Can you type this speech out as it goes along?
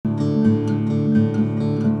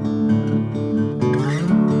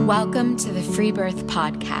Welcome to the Free Birth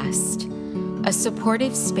Podcast, a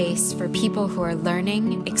supportive space for people who are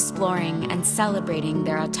learning, exploring, and celebrating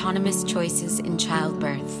their autonomous choices in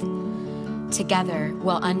childbirth. Together,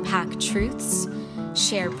 we'll unpack truths,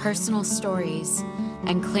 share personal stories,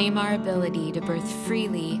 and claim our ability to birth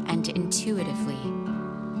freely and intuitively.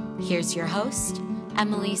 Here's your host,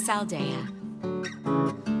 Emily Saldea.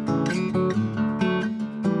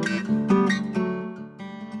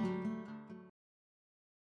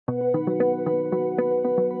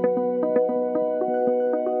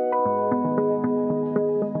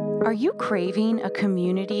 Are you craving a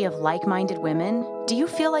community of like-minded women? Do you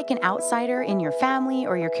feel like an outsider in your family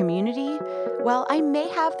or your community? Well, I may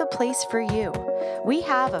have the place for you. We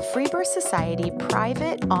have a Free Birth Society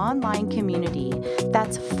private online community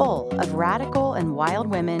that's full of radical and wild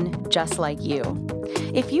women just like you.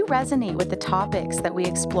 If you resonate with the topics that we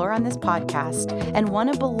explore on this podcast and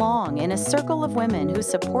want to belong in a circle of women who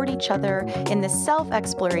support each other in the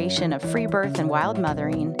self-exploration of free birth and wild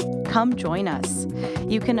mothering, come join us.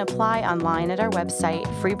 You can apply online at our website,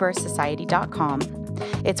 freebirthsociety.com.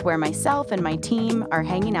 It's where myself and my team are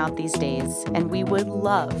hanging out these days, and we would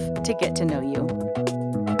love to get to know you.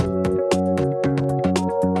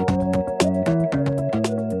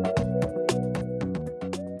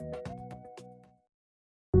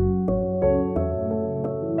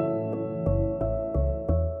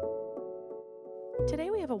 Today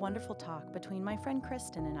we have a wonderful talk between my friend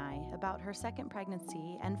Kristen and I about her second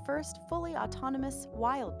pregnancy and first fully autonomous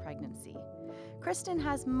wild pregnancy. Kristen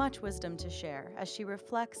has much wisdom to share as she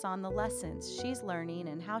reflects on the lessons she's learning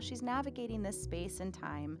and how she's navigating this space and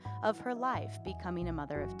time of her life becoming a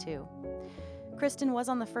mother of two. Kristen was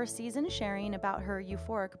on the first season sharing about her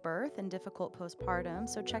euphoric birth and difficult postpartum,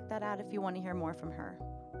 so check that out if you want to hear more from her.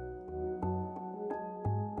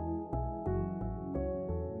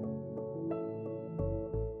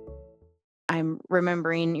 I'm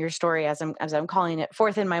remembering your story as I'm calling it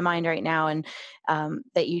forth in my mind right now, and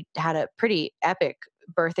that you had a pretty epic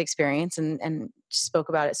birth experience and spoke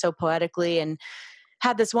about it so poetically, and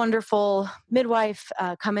had this wonderful midwife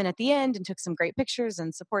come in at the end and took some great pictures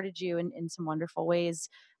and supported you in some wonderful ways.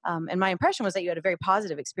 And my impression was that you had a very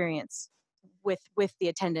positive experience with the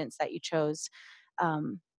attendants that you chose.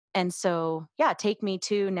 And so, yeah, take me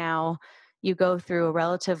to now. You go through a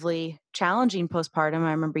relatively challenging postpartum.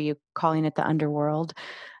 I remember you calling it the underworld.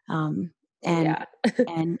 And Yeah.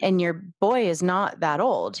 and your boy is not that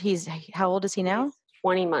old. How old is he now? He's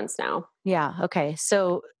 20 months now. Yeah. Okay.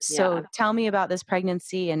 So Yeah. tell me about this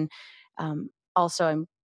pregnancy, and also I'm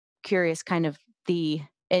curious, kind of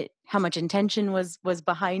how much intention was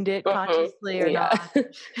behind it, consciously or Yeah.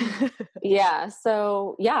 not. Yeah.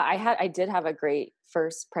 So yeah, I did have a great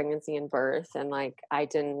first pregnancy and birth, and like I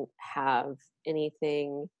didn't have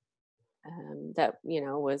anything that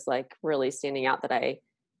was like really standing out that I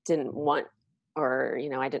didn't want, or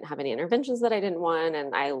I didn't have any interventions that I didn't want,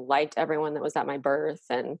 and I liked everyone that was at my birth,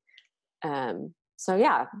 and so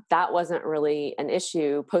yeah, that wasn't really an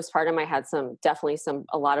issue. Postpartum, I had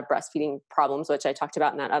a lot of breastfeeding problems, which I talked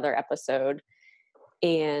about in that other episode.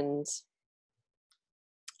 And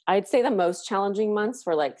I'd say the most challenging months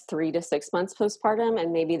were like 3 to 6 months postpartum.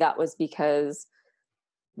 And maybe that was because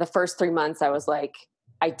the first 3 months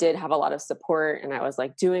I did have a lot of support, and I was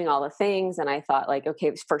like doing all the things, and I thought like,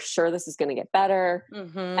 okay, for sure this is going to get better.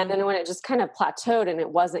 Mm-hmm. And then when it just kind of plateaued and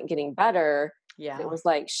it wasn't getting better, it was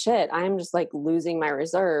like, shit, I'm just like losing my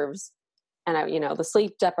reserves, and the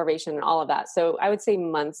sleep deprivation and all of that. So I would say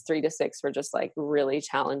months 3 to 6 were just like really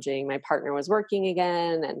challenging. My partner was working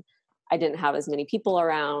again, and I didn't have as many people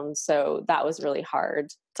around. So that was really hard.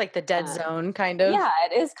 It's like the dead zone, kind of. Yeah,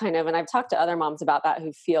 it is kind of. And I've talked to other moms about that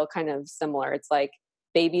who feel kind of similar. It's like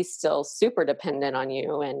baby's still super dependent on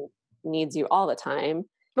you and needs you all the time.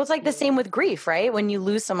 Well, it's like the same with grief, right? When you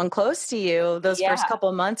lose someone close to you, those first couple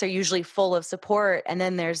of months are usually full of support. And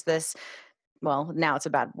then there's this, well, now it's a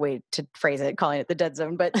bad way to phrase it, calling it the dead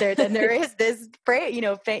zone, but there is this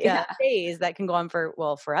phase that can go on for,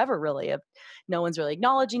 forever, really. No one's really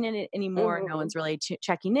acknowledging it anymore. Mm-hmm. No one's really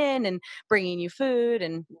checking in and bringing you food.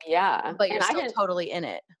 But you're still totally in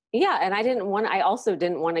it. Yeah. And I also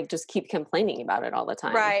didn't want to just keep complaining about it all the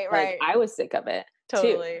time. Right. I was sick of it.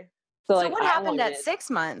 Totally. Too. So what happened at 6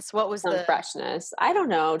 months? What was the freshness? I don't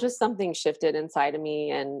know. Just something shifted inside of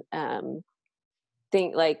me, and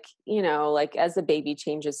think like as the baby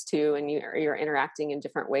changes too, and you're interacting in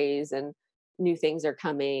different ways, and new things are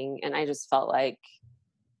coming, and I just felt like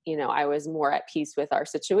I was more at peace with our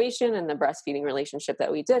situation and the breastfeeding relationship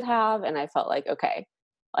that we did have, and I felt like okay,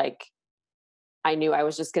 like I knew I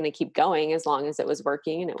was just going to keep going as long as it was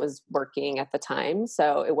working, and it was working at the time.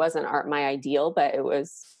 So it wasn't my ideal, but it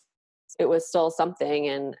was it was still something.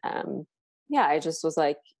 And, yeah, I just was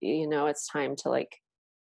like, it's time to like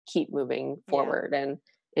keep moving forward and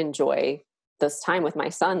enjoy this time with my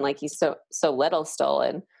son. Like he's so little still.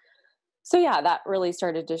 And so, yeah, that really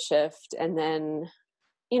started to shift. And then,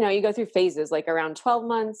 you go through phases. Like around 12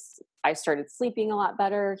 months, I started sleeping a lot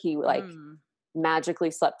better. He like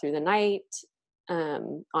magically slept through the night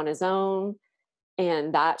on his own.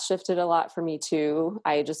 And that shifted a lot for me too.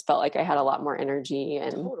 I just felt like I had a lot more energy.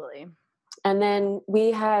 And Totally. And then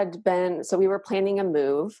we were planning a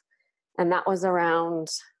move, and that was around,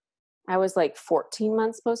 I was like 14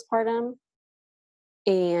 months postpartum.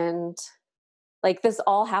 And like this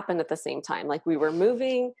all happened at the same time. Like we were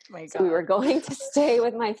moving, so we were going to stay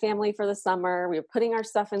with my family for the summer. We were putting our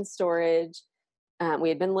stuff in storage. We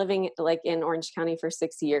had been living like in Orange County for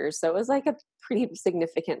 6 years. So it was like a pretty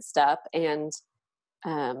significant step. And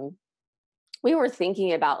we were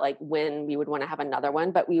thinking about like when we would want to have another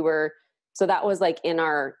one, but so that was like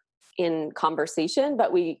in conversation,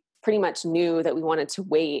 but we pretty much knew that we wanted to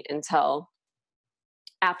wait until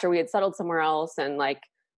after we had settled somewhere else and like,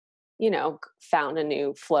 found a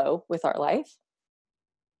new flow with our life.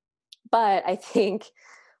 But I think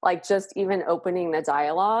like just even opening the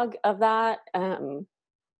dialogue of that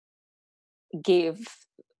gave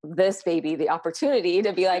this baby the opportunity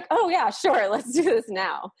to be like, oh yeah, sure, let's do this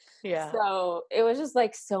now. Yeah. So it was just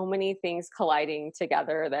like so many things colliding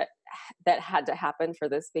together that had to happen for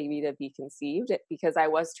this baby to be conceived, because I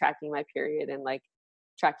was tracking my period and like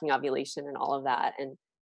tracking ovulation and all of that. And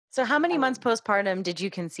so how many months postpartum did you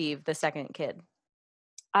conceive the second kid?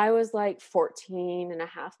 I was like 14 and a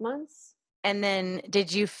half months. And then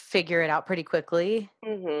did you figure it out pretty quickly?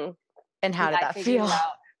 Mm-hmm. And how did that feel? It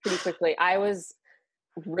out pretty quickly. I was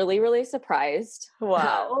really, really surprised.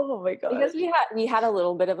 Wow. Oh my God. Because we had a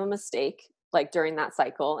little bit of a mistake like during that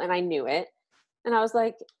cycle, and I knew it. And I was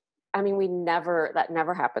like, I mean, that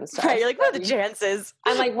never happens to us. You're like, what are the chances?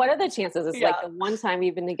 I'm like, what are the chances? It's like the one time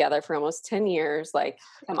we've been together for almost 10 years. Like,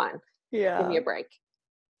 come on, give me a break.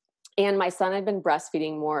 And my son had been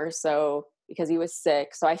breastfeeding more, so because he was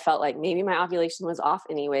sick. So I felt like maybe my ovulation was off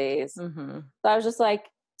anyways. Mm-hmm. So I was just like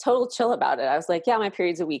total chill about it. I was like, yeah, my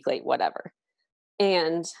period's a week late, whatever.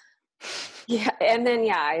 And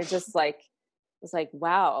I just like was like,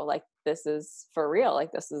 wow, like this is for real.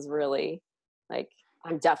 Like this is really like,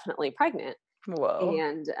 I'm definitely pregnant. Whoa.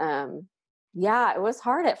 And it was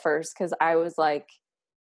hard at first because I was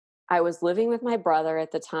living with my brother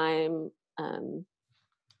at the time.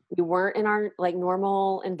 We weren't in our like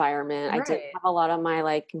normal environment. Right. I didn't have a lot of my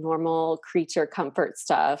like normal creature comfort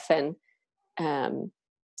stuff. And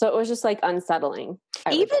so it was just like unsettling.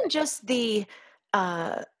 Even just the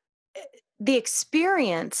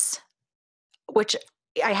experience, which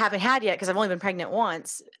I haven't had yet because I've only been pregnant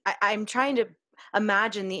once. I'm trying to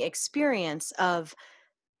imagine the experience of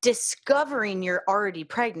discovering you're already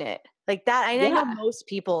pregnant like that. I know most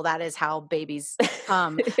people, that is how babies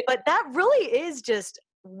come, but that really is just,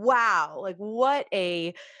 wow. Like what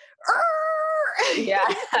a,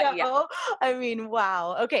 I mean,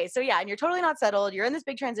 wow. Okay. So and you're totally not settled. You're in this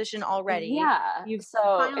big transition already. Yeah. You've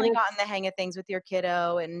finally gotten the hang of things with your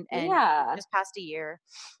kiddo and just past a year.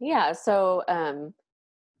 Yeah. So, and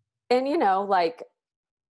like,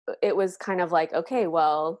 it was kind of like, okay,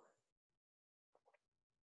 well,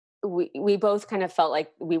 we both kind of felt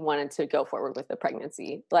like we wanted to go forward with the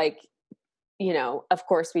pregnancy. Like, of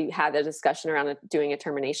course we had a discussion around doing a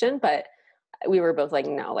termination, but we were both like,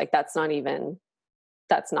 no, like that's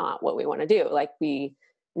not what we want to do. Like we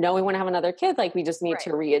know we want to have another kid. Like we just need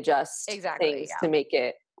to readjust things to make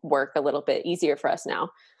it work a little bit easier for us now.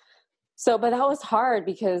 So, but that was hard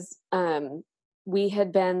because we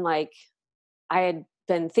had been like, I had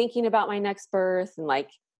been thinking about my next birth and like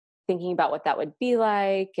thinking about what that would be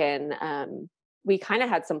like. And we kind of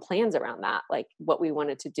had some plans around that, like what we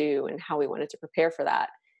wanted to do and how we wanted to prepare for that.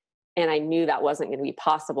 And I knew that wasn't going to be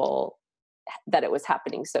possible, that it was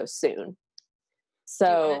happening so soon.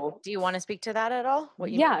 So do you want to speak to that at all?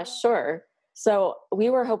 Sure. So we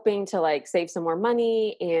were hoping to like save some more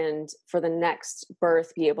money and for the next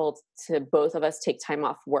birth, be able to both of us take time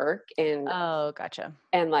off work and, gotcha.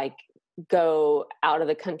 And like go out of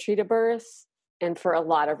the country to birth. And for a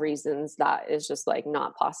lot of reasons that is just like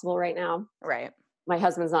not possible right now. Right. My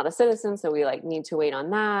husband's not a citizen, so we like need to wait on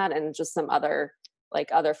that. And just some other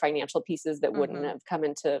financial pieces that wouldn't have come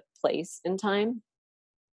into place in time.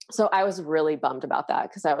 So I was really bummed about that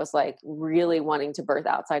because I was like really wanting to birth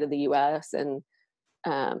outside of the US and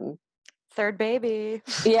third baby.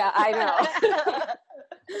 Yeah, I know.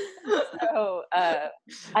 So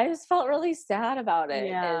I just felt really sad about it.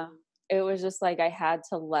 Yeah. And it was just like I had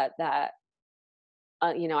to let that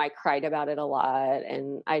I cried about it a lot,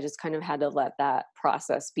 and I just kind of had to let that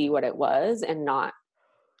process be what it was and not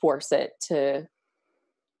force it to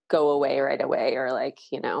go away right away, or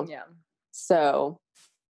Yeah. so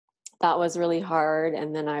that was really hard.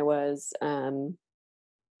 And then I was,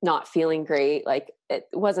 not feeling great. Like, it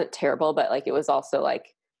wasn't terrible, but like, it was also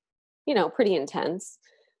like, pretty intense.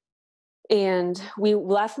 And we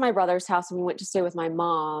left my brother's house and we went to stay with my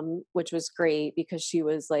mom, which was great because she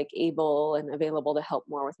was like able and available to help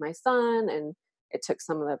more with my son. And it took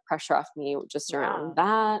some of the pressure off me just around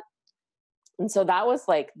that. And so that was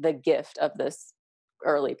like the gift of this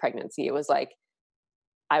early pregnancy. It was like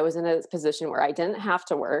I was in a position where I didn't have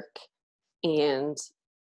to work, and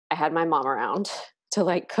I had my mom around to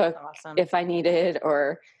like cook Awesome. if I needed,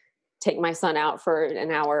 or take my son out for an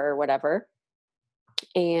hour or whatever.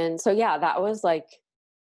 And so, yeah, that was like,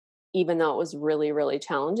 even though it was really, really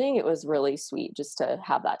challenging, it was really sweet just to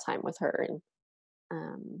have that time with her.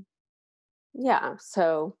 And yeah,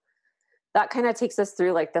 so that kind of takes us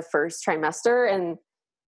through like the first trimester. And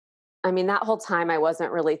I mean, that whole time I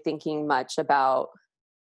wasn't really thinking much about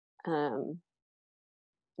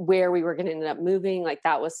where we were going to end up moving. Like,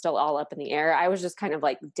 that was still all up in the air. I was just kind of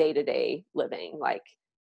like day to day living, like,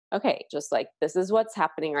 okay, just like, this is what's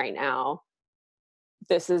happening right now.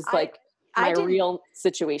 This is like my real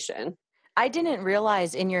situation. I didn't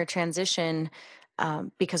realize in your transition,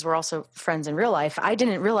 because we're also friends in real life, I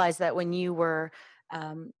didn't realize that when you were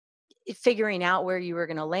figuring out where you were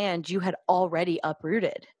going to land, you had already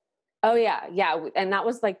uprooted. Oh yeah. Yeah. And that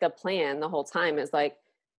was like the plan the whole time, is like,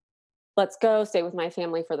 let's go stay with my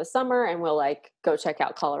family for the summer, and we'll like go check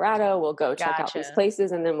out Colorado. We'll go check out these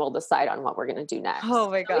places, and then we'll decide on what we're going to do next. Oh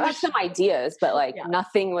my gosh. We had some ideas, but like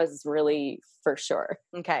nothing was really for sure.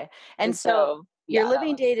 Okay. And so you're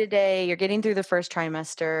living day to day, you're getting through the first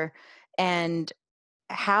trimester, and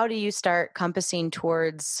how do you start compassing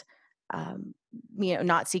towards,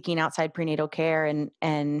 not seeking outside prenatal care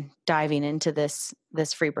and diving into this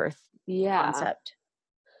free birth concept?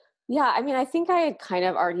 Yeah. I mean, I think I had kind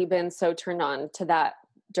of already been so turned on to that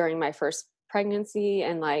during my first pregnancy.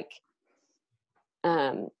 And like,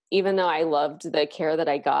 even though I loved the care that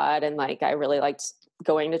I got, and like, I really liked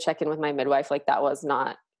going to check in with my midwife, like that was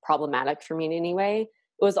not problematic for me in any way.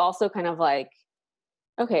 It was also kind of like,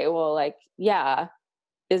 okay, well, like, yeah,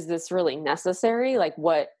 is this really necessary? Like,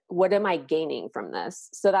 what am I gaining from this?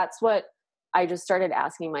 So that's what I just started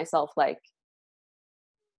asking myself, like,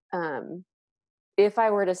 if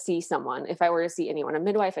I were to see someone, if I were to see anyone, a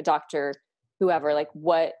midwife, a doctor, whoever, like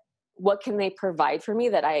what can they provide for me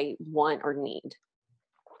that I want or need?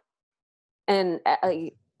 And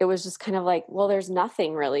it was just kind of like, well, there's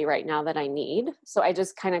nothing really right now that I need. So I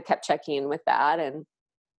just kind of kept checking in with that.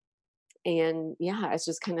 And yeah, it's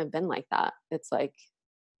just kind of been like that. It's like,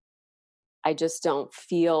 I just don't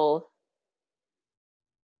feel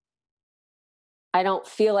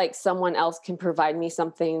like someone else can provide me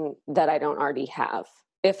something that I don't already have.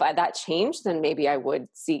 If that changed, then maybe I would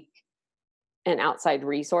seek an outside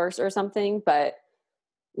resource or something. But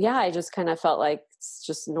yeah, I just kind of felt like it's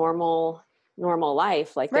just normal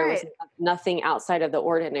life. Like there was nothing outside of the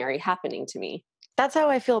ordinary happening to me. That's how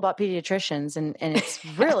I feel about pediatricians. And it's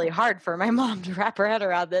really hard for my mom to wrap her head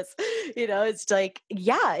around this. It's like,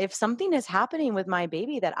 yeah, if something is happening with my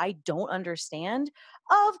baby that I don't understand,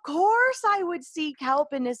 of course I would seek help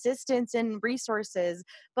and assistance and resources.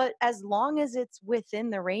 But as long as it's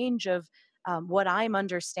within the range of what I'm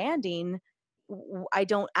understanding, I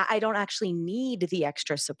don't actually need the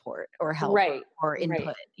extra support or help or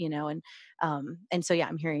input, and so, yeah,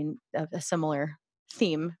 I'm hearing a similar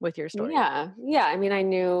theme with your story. Yeah. I mean, I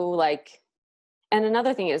knew like, and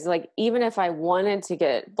another thing is like, even if I wanted to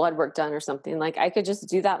get blood work done or something, like I could just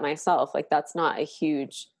do that myself. Like that's not a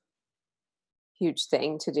huge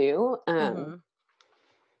thing to do.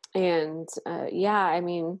 And yeah, I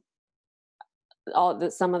mean,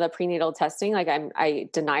 some of the prenatal testing, like I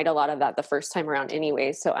denied a lot of that the first time around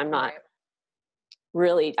anyway. So I'm not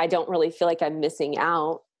really, I don't really feel like I'm missing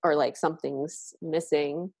out or like something's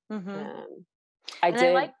missing.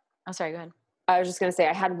 Sorry, go ahead. I was just going to say,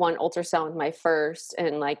 I had one ultrasound with my first,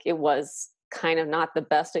 and like, it was kind of not the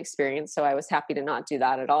best experience. So I was happy to not do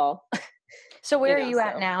that at all. So where are you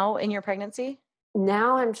at now in your pregnancy?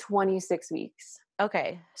 Now I'm 26 weeks.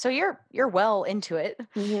 Okay. So you're well into it.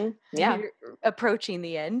 Mm-hmm. Yeah. You're approaching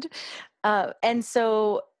the end. And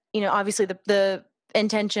so, obviously the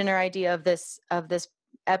intention or idea of this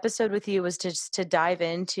episode with you was to dive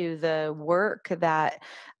into the work that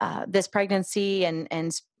this pregnancy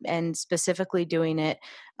and specifically doing it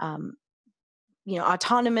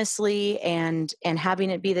autonomously and having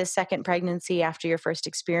it be this second pregnancy after your first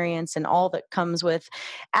experience and all that comes with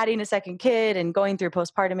adding a second kid and going through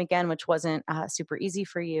postpartum again, which wasn't super easy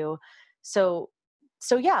for you. So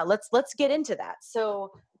yeah, let's get into that.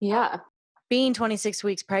 So yeah, being 26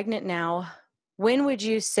 weeks pregnant now, when would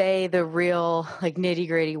you say the real like nitty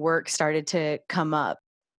gritty work started to come up?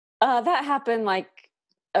 That happened like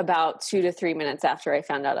about 2 to 3 minutes after I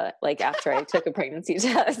found out, after I took a pregnancy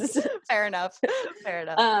test. Fair enough. Fair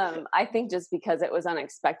enough. I think just because it was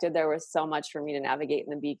unexpected, there was so much for me to navigate in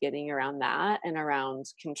the beginning around that and around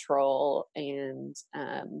control and,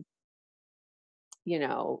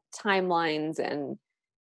 timelines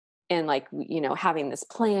and like, having this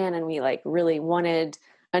plan, and we like really wanted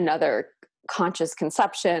another conscious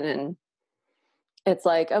conception. And it's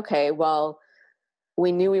like, okay, well,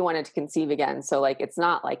 we knew we wanted to conceive again. So like, it's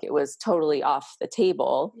not like it was totally off the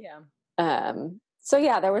table. Yeah. So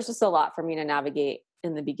yeah, there was just a lot for me to navigate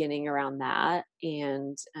in the beginning around that.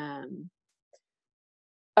 And,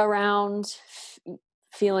 around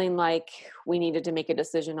feeling like we needed to make a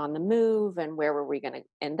decision on the move and where were we going to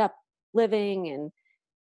end up living,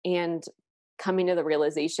 and coming to the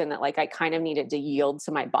realization that like I kind of needed to yield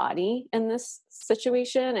to my body in this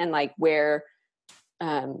situation, and like where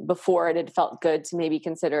before it had felt good to maybe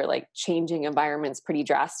consider like changing environments pretty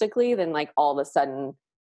drastically, then like all of a sudden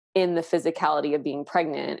in the physicality of being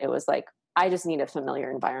pregnant, it was like, I just need a familiar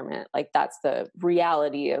environment. Like that's the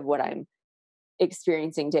reality of what I'm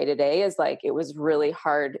experiencing day to day. Is like, it was really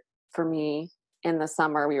hard for me in the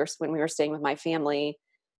summer. When we were staying with my family,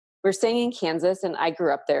 we were staying in Kansas, and I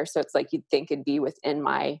grew up there. So it's like, you'd think it'd be within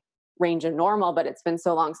my range of normal, but it's been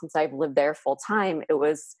so long since I've lived there full time. It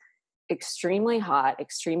was extremely hot,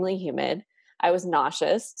 extremely humid. I was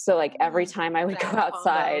nauseous. So like every time I would go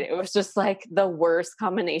outside, it was just like the worst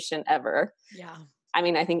combination ever. Yeah. I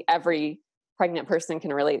mean, I think every pregnant person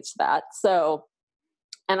can relate to that. So,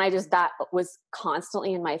 and that was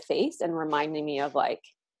constantly in my face and reminding me of like,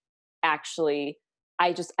 actually,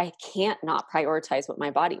 I can't not prioritize what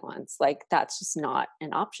my body wants. Like that's just not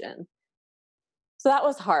an option. So that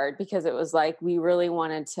was hard because it was like, we really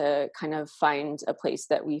wanted to kind of find a place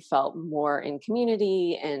that we felt more in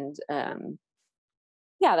community and,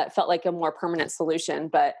 that felt like a more permanent solution,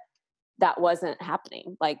 but that wasn't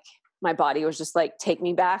happening. Like my body was just like, take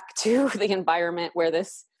me back to the environment where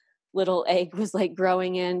this little egg was like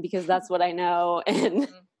growing in, because that's what I know. And,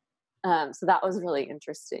 so that was really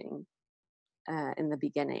interesting, in the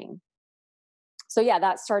beginning. So yeah,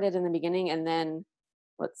 that started in the beginning. And then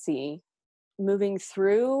let's see, moving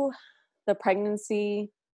through the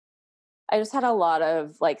pregnancy, I just had a lot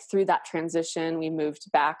of like, through that transition, we moved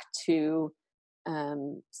back to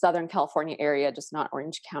Southern California area, just not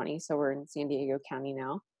Orange County. So we're in San Diego County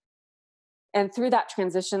now. And through that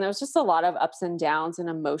transition, there was just a lot of ups and downs and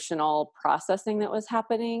emotional processing that was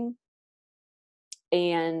happening.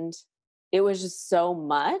 And it was just so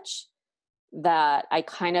much that I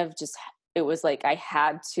kind of just, it was like I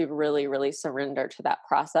had to really, really surrender to that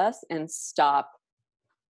process and stop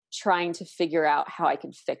trying to figure out how I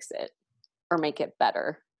could fix it or make it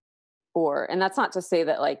better. And that's not to say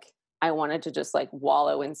that like I wanted to just like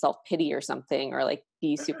wallow in self-pity or something, or like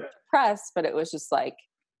be super depressed, but it was just like,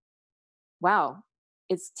 wow,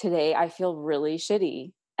 it's today I feel really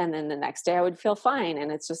shitty. And then the next day I would feel fine.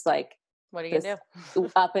 And it's just like, what are you going to do?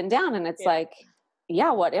 Up and down. And it's like,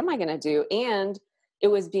 yeah, what am I going to do? And it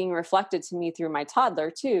was being reflected to me through my toddler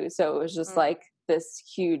too. So it was just like this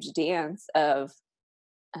huge dance of,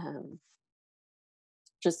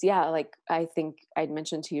 like I think I'd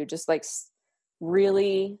mentioned to you, just like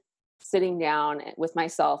really sitting down with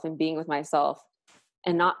myself and being with myself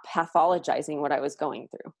and not pathologizing what I was going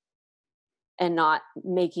through and not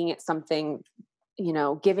making it something,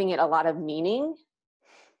 giving it a lot of meaning.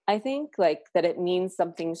 I think like that it means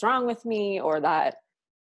something's wrong with me, or that,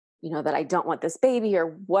 that I don't want this baby,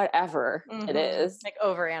 or whatever it is. Like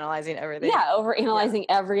overanalyzing everything. Yeah. Overanalyzing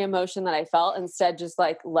every emotion that I felt, instead just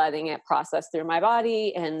like letting it process through my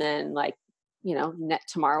body. And then like,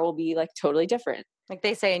 tomorrow will be like totally different. Like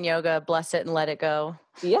they say in yoga, bless it and let it go.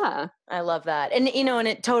 Yeah. I love that. And, and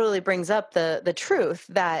it totally brings up the truth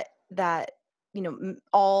that,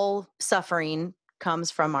 all suffering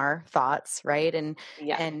comes from our thoughts, right? And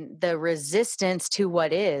the resistance to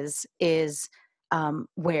what is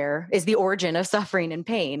where is the origin of suffering and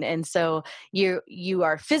pain. And so you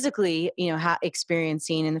are physically,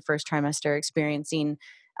 experiencing in the first trimester,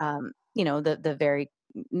 the very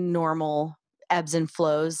normal ebbs and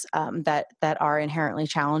flows that are inherently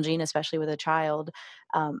challenging, especially with a child.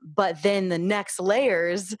 But then the next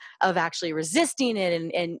layers of actually resisting it,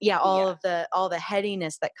 and yeah, Yeah. all the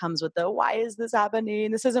headiness that comes with the why is this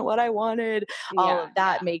happening? This isn't what I wanted. All Yeah. of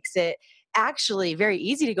that makes it actually very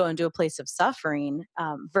easy to go into a place of suffering,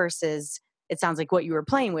 versus it sounds like what you were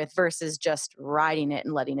playing with versus just riding it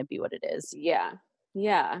and letting it be what it is. Yeah.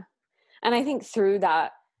 Yeah. And I think through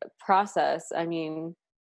that process, I mean,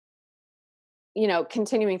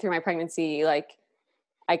 continuing through my pregnancy, like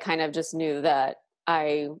I kind of just knew that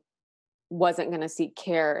I wasn't going to seek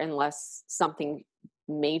care unless something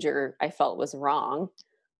major I felt was wrong.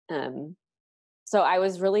 Um, so I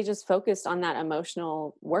was really just focused on that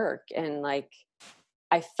emotional work, and like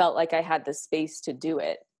I felt like I had the space to do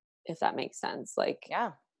it, if that makes sense. Like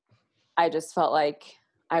Yeah. I just felt like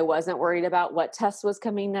I wasn't worried about what test was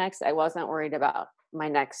coming next. I wasn't worried about my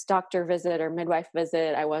next doctor visit or midwife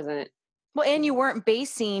visit. I wasn't. Well, and you weren't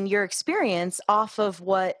basing your experience off of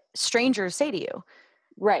what strangers say to you.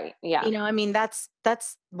 Right. Yeah. I mean, that's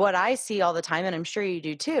what I see all the time, and I'm sure you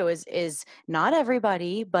do too, is not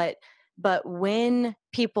everybody, but when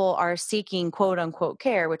people are seeking quote unquote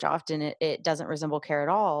care, which often it doesn't resemble care at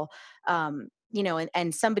all,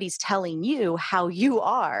 and somebody's telling you how you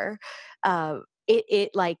are,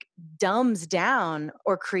 it like dumbs down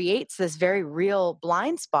or creates this very real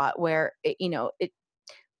blind spot where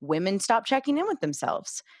women stop checking in with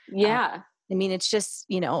themselves. Uh, Yeah. I mean, it's just,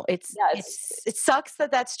 Yeah. it sucks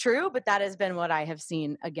that that's true, but that has been what I have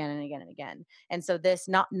seen again and again and again. And so this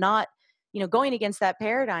not, going against that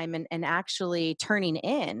paradigm and actually turning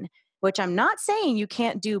in, which I'm not saying you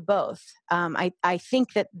can't do both. I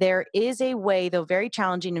think that there is a way, though very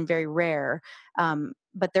challenging and very rare,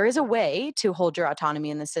 but there is a way to hold your autonomy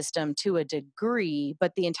in the system to a degree,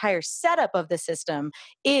 but the entire setup of the system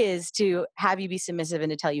is to have you be submissive and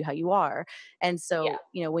to tell you how you are. And Yeah.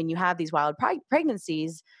 so, when you have these wild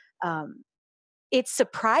pregnancies, it's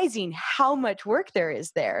surprising how much work there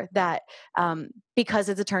is there that, because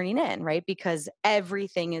it's a turning in, right? Because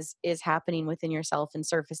everything is happening within yourself and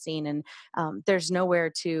surfacing, and there's nowhere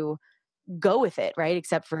to go with it, right?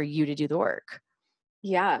 Except for you to do the work.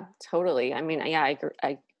 Yeah, totally. I mean, yeah,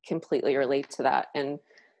 I completely relate to that. And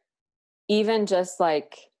even just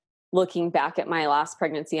like looking back at my last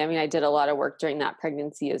pregnancy, I mean, I did a lot of work during that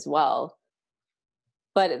pregnancy as well.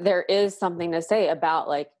 But there is something to say about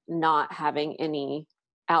like not having any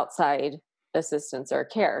outside assistance or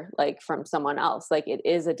care, like from someone else. Like it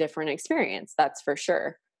is a different experience, that's for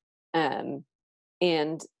sure. Um,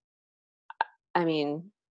 and I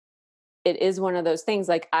mean, it is one of those things,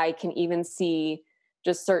 like I can even see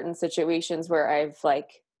just certain situations where I've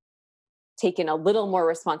like taken a little more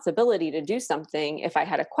responsibility to do something. If I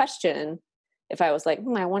had a question, if I was like,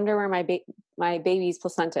 I wonder where my baby's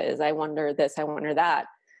placenta is, I wonder this, I wonder that.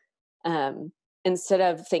 Instead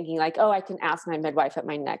of thinking like, oh, I can ask my midwife at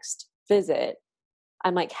my next visit,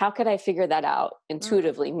 I'm like, how could I figure that out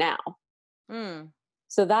intuitively now? Mm.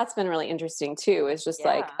 So that's been really interesting too. Is just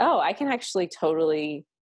like, Yeah. oh, I can actually totally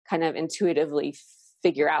kind of intuitively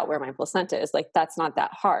figure out where my placenta is. Like that's not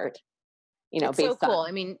that hard, It's so based on cool.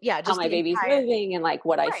 I mean, yeah, how just my the baby's entire moving and like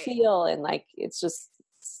what I right. feel, and like it's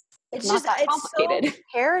not that It's so complicated.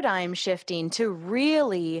 paradigm shifting to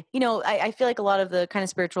really, I feel like a lot of the kind of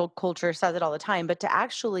spiritual culture says it all the time, but to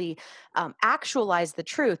actually actualize the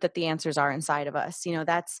truth that the answers are inside of us,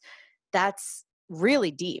 that's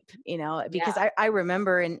really deep, because Yeah. I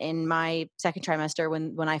remember in my second trimester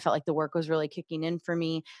when I felt like the work was really kicking in for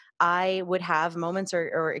me, I would have moments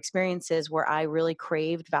or experiences where I really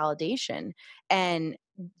craved validation. And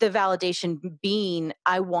the validation being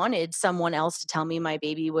I wanted someone else to tell me my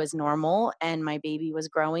baby was normal and my baby was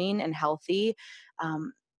growing and healthy.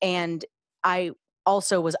 And I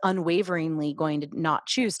also was unwaveringly going to not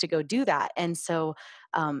choose to go do that. And so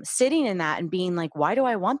sitting in that and being like, why do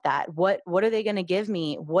I want that? What are they going to give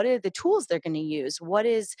me? What are the tools they're going to use? What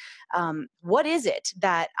is it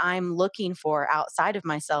that I'm looking for outside of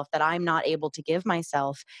myself that I'm not able to give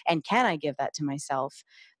myself? And can I give that to myself?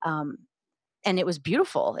 Um, and it was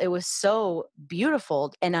beautiful. It was so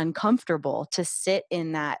beautiful and uncomfortable to sit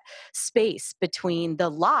in that space between the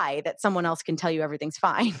lie that someone else can tell you everything's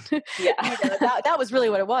fine. Yeah. That was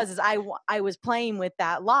really what it was. Is I was playing with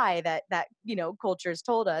that lie that cultures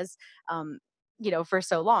told us, for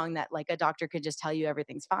so long, that like a doctor could just tell you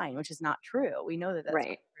everything's fine, which is not true. We know that that's not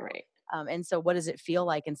Right. true. Right. And so, what does it feel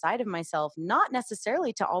like inside of myself? Not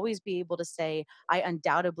necessarily to always be able to say, I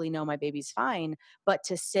undoubtedly know my baby's fine, but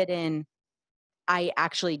to sit in, I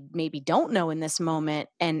actually maybe don't know in this moment,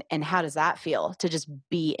 and how does that feel to just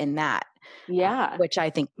be in that, Yeah. which I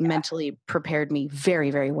think Yeah. mentally prepared me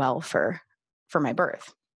very, very well for for my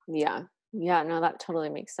birth. Yeah. Yeah. No, that totally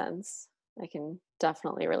makes sense. I can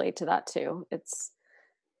definitely relate to that too.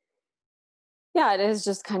 Yeah, it is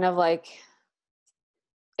just kind of like,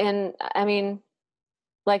 and I mean,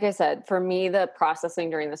 like I said, for me, the processing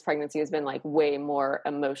during this pregnancy has been like way more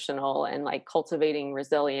emotional and like cultivating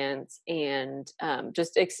resilience and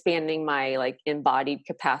just expanding my like embodied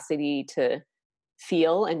capacity to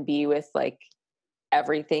feel and be with like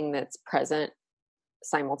everything that's present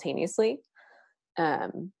simultaneously.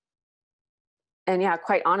 Um, and yeah,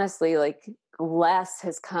 quite honestly, like less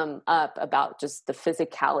has come up about just the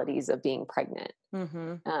physicalities of being pregnant.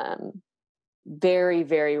 Mm-hmm. Very,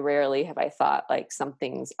 very rarely have I thought like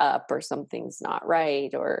something's up or something's not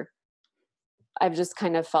right, or I've just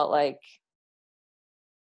kind of felt like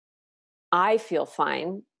I feel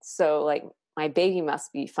fine. So like my baby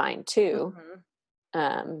must be fine too.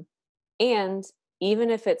 Mm-hmm. And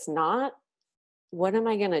even if it's not, what am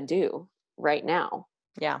I going to do right now?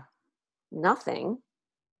 Yeah. Nothing.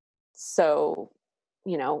 So,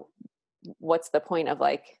 you know, what's the point of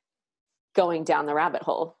like going down the rabbit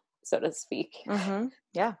hole, so to speak, Mm-hmm.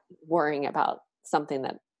 Yeah. worrying about something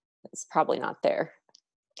that is probably not there.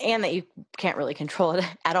 And that you can't really control it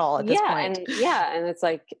at all at this point. And it's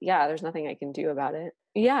like, yeah, there's nothing I can do about it.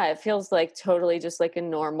 Yeah, it feels like totally just like a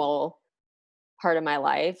normal part of my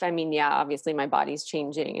life. I mean, yeah, obviously my body's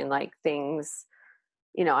changing and like things,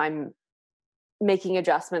 I'm making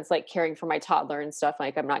adjustments like caring for my toddler and stuff.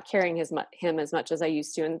 Like I'm not carrying him as much as I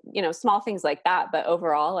used to, and small things like that. But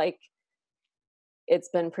overall, like it's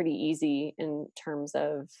been pretty easy in terms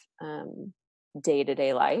of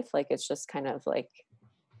day-to-day life. Like it's just kind of like,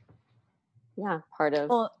 yeah, part of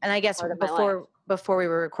And I guess my life. before we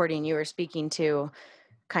were recording, you were speaking to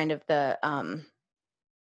kind of the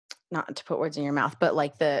not to put words in your mouth, but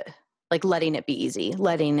like letting it be easy,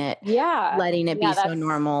 letting it be so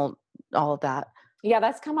normal, all of that. Yeah,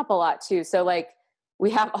 that's come up a lot too. So like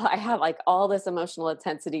I have like all this emotional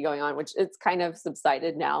intensity going on, which it's kind of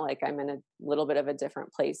subsided now. Like I'm in a little bit of a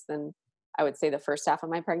different place than I would say the first half of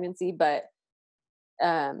my pregnancy. But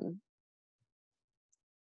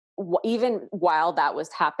even while that was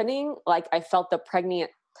happening, like I felt the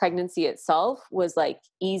pregnancy itself was like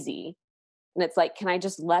easy. And it's like, can I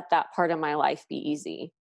just let that part of my life be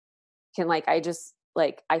easy?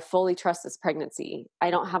 I fully trust this pregnancy.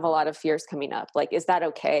 I don't have a lot of fears coming up. Like, is that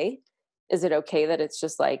okay? Is it okay that it's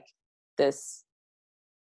just like this,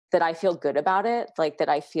 that I feel good about it? Like that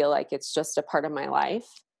I feel like it's just a part of my life.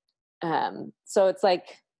 So it's like,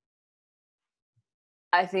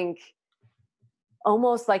 I think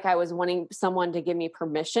almost like I was wanting someone to give me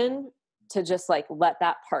permission to just like, let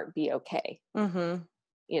that part be okay. Mm-hmm.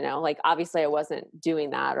 Like obviously I wasn't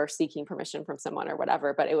doing that or seeking permission from someone or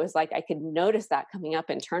whatever, but it was like, I could notice that coming up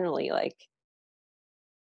internally, like,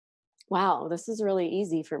 wow, this is really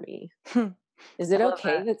easy for me. Is it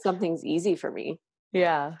okay that something's easy for me?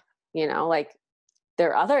 Yeah. Like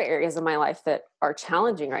there are other areas of my life that are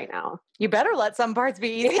challenging right now. You better let some parts be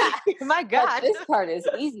easy. Yeah. My God. But this part is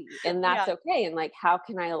easy and that's okay. And like, how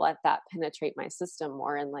can I let that penetrate my system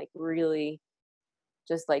more and like really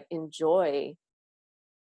just like enjoy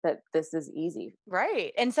that this is easy.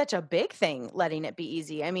 Right. And such a big thing, letting it be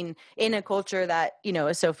easy. I mean, in a culture that,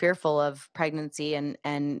 is so fearful of pregnancy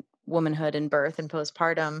and womanhood and birth and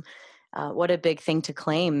postpartum, what a big thing to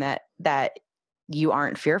claim that you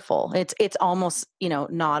aren't fearful. It's almost,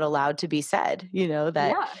 not allowed to be said,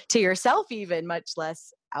 that to yourself, even much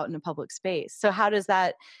less out in a public space. So how does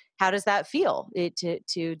that feel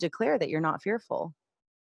to declare that you're not fearful?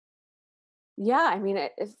 Yeah. I mean,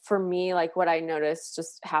 for me, like what I noticed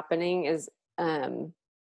just happening is, I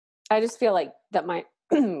just feel like that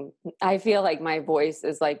I feel like my voice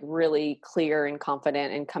is like really clear and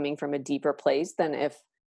confident and coming from a deeper place than if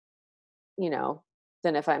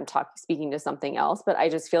I'm speaking to something else. But I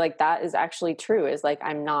just feel like that is actually true, is like,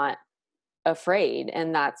 I'm not afraid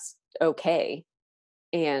and that's okay.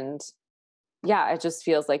 And yeah, it just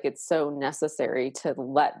feels like it's so necessary to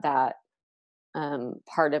let that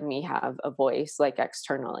part of me have a voice like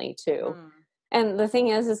externally too. And the thing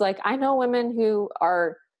is like, I know women who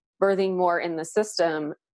are birthing more in the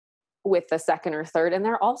system with the second or third, and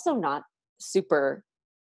they're also not super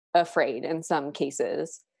afraid in some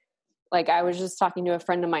cases. Like I was just talking to a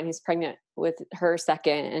friend of mine who's pregnant with her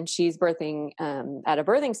second, and she's birthing at a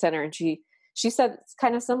birthing center. And she said it's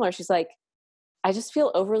kind of similar. She's like, I just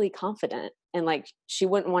feel overly confident. And like, she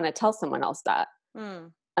wouldn't want to tell someone else that.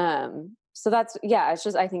 So that's, it's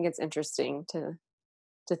just, I think it's interesting to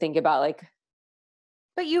think about like.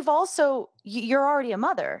 But you're already a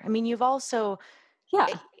mother. I mean, you've also,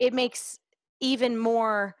 it makes even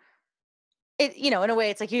more, it, in a way,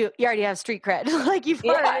 it's like you already have street cred. Like you've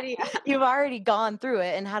already gone through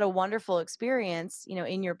it and had a wonderful experience,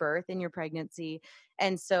 in your birth, in your pregnancy.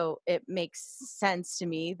 And so it makes sense to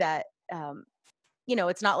me that,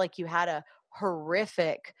 it's not like you had a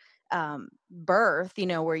horrific birth,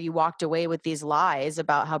 where you walked away with these lies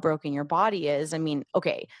about how broken your body is. I mean,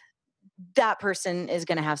 okay, that person is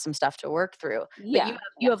going to have some stuff to work through, but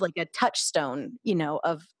you have like a touchstone,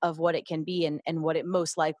 of what it can be and what it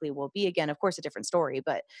most likely will be. Again, of course, a different story,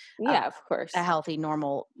 but of course, a healthy,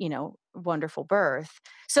 normal, wonderful birth.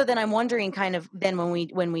 So then I'm wondering kind of then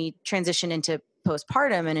when we transition into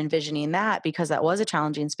postpartum and envisioning that, because that was a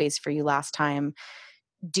challenging space for you last time,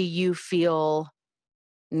 do you feel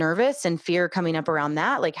nervous and fear coming up around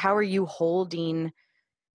that? Like, how are you holding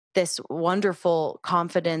this wonderful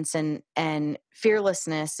confidence and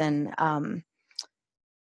fearlessness and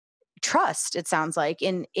trust, it sounds like,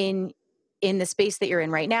 in the space that you're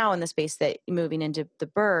in right now, in the space that you're moving into the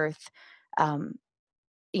birth? How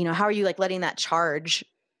are you like letting that charge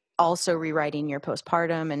also rewriting your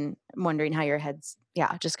postpartum, and wondering how your head's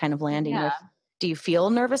just kind of landing with, do you feel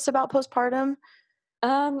nervous about postpartum?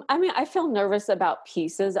 I mean, I feel nervous about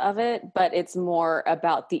pieces of it, but it's more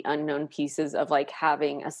about the unknown pieces of like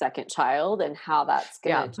having a second child and how that's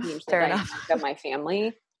going to change the dynamic of my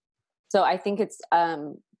family. So I think it's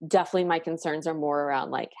definitely my concerns are more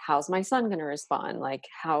around like, how's my son going to respond? Like,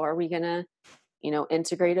 how are we going to,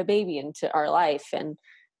 integrate a baby into our life? And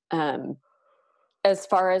as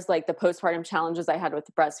far as like the postpartum challenges I had with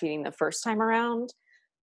breastfeeding the first time around,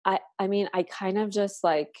 I mean, I kind of just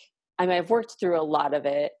like, I've worked through a lot of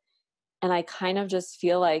it, and I kind of just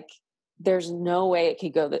feel like there's no way it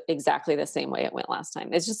could go exactly the same way it went last time.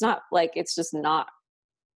 It's just not like, it's just not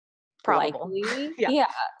probable. Likely. Yeah.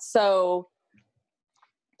 So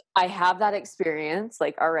I have that experience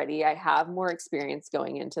like already. I have more experience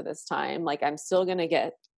going into this time. Like I'm still going to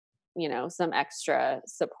get, some extra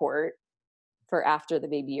support for after the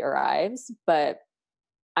baby arrives, but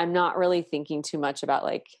I'm not really thinking too much about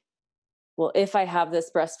like, well, if I have this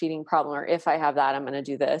breastfeeding problem or if I have that, I'm going to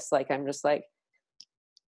do this. Like, I'm just like,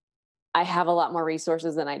 I have a lot more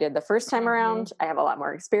resources than I did the first time around. I have a lot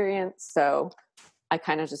more experience. So I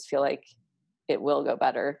kind of just feel like it will go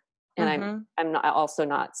better. And I'm also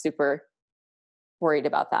not super worried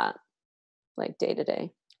about that, like day to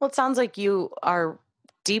day. Well, it sounds like you are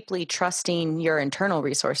deeply trusting your internal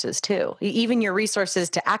resources too, even your resources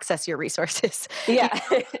to access your resources. Yeah.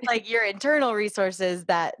 Like your internal resources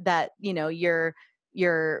that,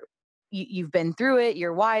 you've been through it,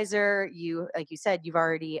 you're wiser. Like you said, you've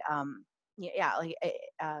already,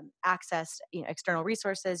 accessed, external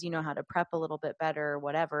resources, how to prep a little bit better,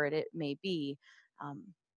 whatever it may be.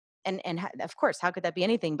 And of course, how could that be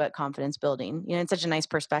anything but confidence building? It's such a nice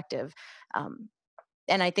perspective.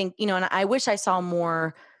 And I think, and I wish I saw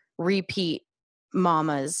more repeat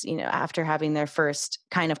mamas, after having their first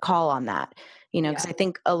kind of call on that, because I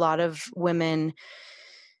think a lot of women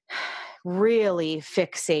really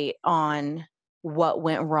fixate on what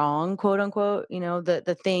went wrong, quote unquote,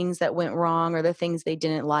 the things that went wrong or the things they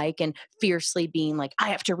didn't like, and fiercely being like, I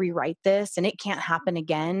have to rewrite this and it can't happen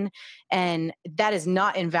again. And that is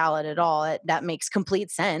not invalid at all. That makes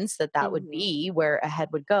complete sense that would be where a head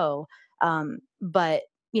would go. But,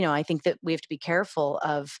 I think that we have to be careful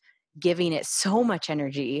of giving it so much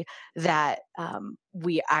energy that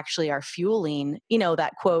we actually are fueling,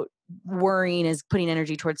 that quote, worrying is putting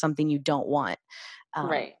energy towards something you don't want.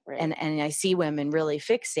 Right. And I see women really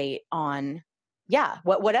fixate on,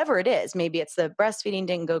 whatever it is. Maybe it's the breastfeeding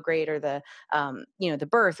didn't go great, or the, the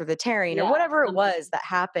birth or the tearing or whatever it was that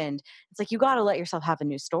happened. It's like, you got to let yourself have a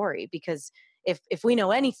new story, because if we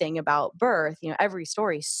know anything about birth, every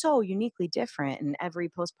story is so uniquely different, and every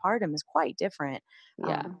postpartum is quite different.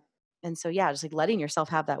 And so, just like letting yourself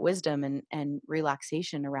have that wisdom and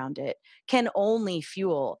relaxation around it can only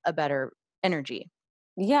fuel a better energy.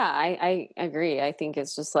 Yeah, I agree. I think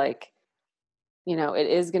it's just like, it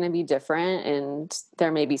is going to be different, and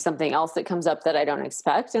there may be something else that comes up that I don't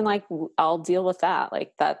expect. And like, I'll deal with that.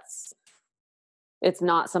 Like it's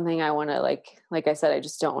not something I want to like I said, I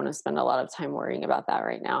just don't want to spend a lot of time worrying about that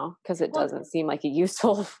right now, because it doesn't seem like a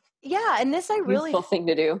useful, and this useful thing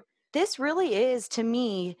to do. This really is, to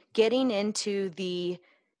me, getting into the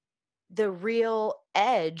real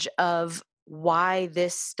edge of why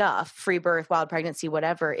this stuff, free birth, wild pregnancy,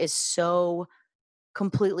 whatever, is so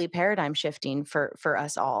completely paradigm shifting for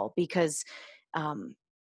us all. Because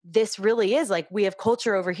this really is like, we have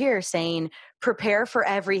culture over here saying, prepare for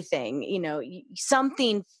everything,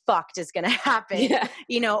 something fucked is going to happen,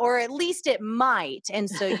 or at least it might. And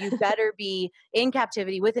so you better be in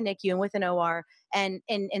captivity with a NICU and with an OR And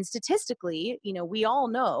statistically, we all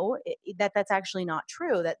know that that's actually not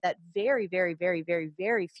true, that very, very, very, very,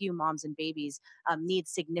 very few moms and babies need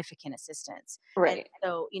significant assistance. And Right.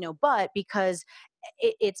 so, but because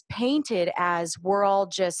it's painted as we're all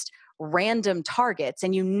just random targets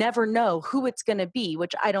and you never know who it's going to be,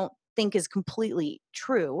 which I don't think is completely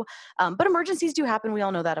true. But emergencies do happen. We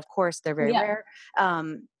all know that, of course, they're very Yeah. rare.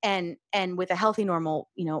 And with a healthy, normal,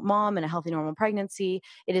 mom and a healthy, normal pregnancy,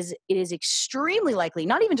 it is extremely likely,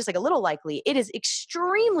 not even just like a little likely, it is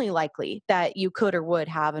extremely likely that you could or would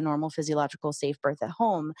have a normal physiological safe birth at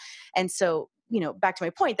home. And so, back to my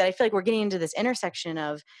point that I feel like we're getting into this intersection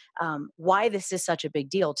of why this is such a big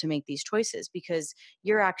deal to make these choices, because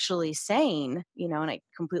you're actually saying, and I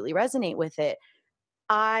completely resonate with it,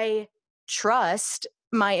 I trust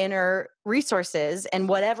my inner resources, and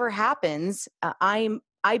whatever happens, I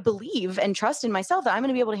believe and trust in myself that I'm going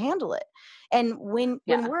to be able to handle it. And when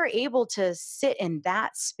we're able to sit in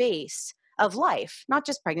that space of life, not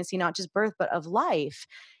just pregnancy, not just birth, but of life,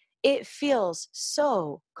 it feels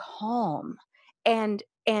so calm. And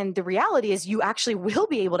the reality is you actually will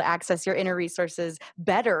be able to access your inner resources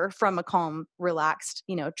better from a calm, relaxed,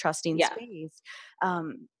 trusting space.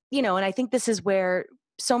 And I think this is where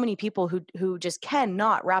so many people who just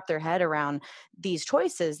cannot wrap their head around these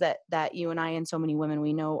choices that you and I and so many women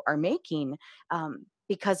we know are making,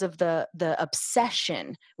 because of the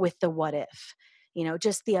obsession with the what if.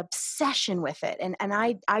 Just the obsession with it. And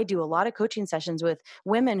I do a lot of coaching sessions with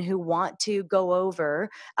women who want to go over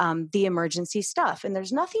the emergency stuff. And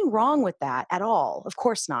there's nothing wrong with that at all. Of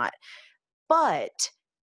course not. But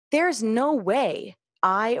there's no way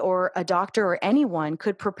I or a doctor or anyone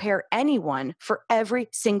could prepare anyone for every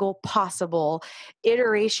single possible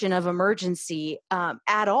iteration of emergency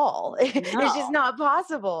at all. No. It's just not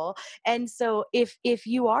possible. And so if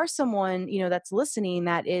you are someone, that's listening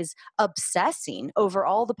that is obsessing over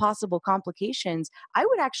all the possible complications, I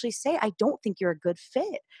would actually say I don't think you're a good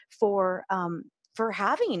fit for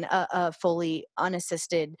having a fully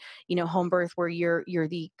unassisted, home birth where you're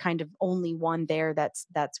the kind of only one there that's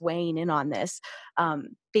weighing in on this.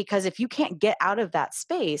 Because if you can't get out of that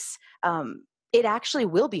space, it actually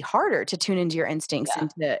will be harder to tune into your instincts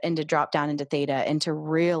and to drop down into theta and to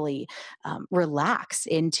really relax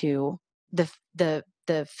into the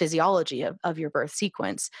physiology of your birth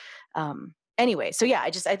sequence. Anyway, so yeah,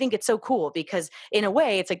 I think it's so cool because in a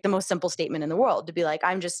way it's like the most simple statement in the world to be like,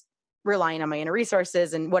 I'm just relying on my inner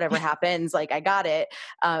resources and whatever happens, like I got it.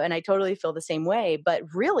 And I totally feel the same way, but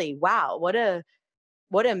really, wow, what a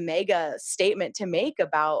mega statement to make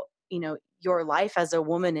about, your life as a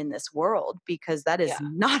woman in this world, because that is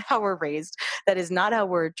not how we're raised. That is not how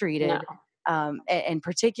we're treated. No. And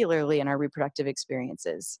particularly in our reproductive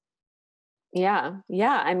experiences. Yeah.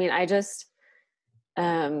 Yeah. I mean, I just,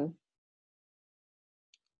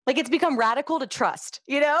 like it's become radical to trust,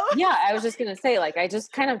 Yeah, I was just going to say, like, I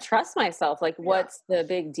just kind of trust myself. Like, what's the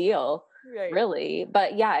big deal, really?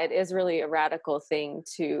 But yeah, it is really a radical thing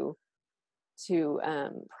to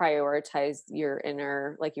prioritize your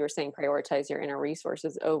inner, like you were saying, prioritize your inner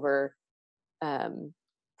resources over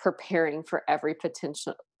preparing for every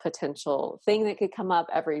potential thing that could come up,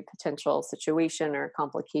 every potential situation or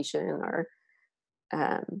complication or,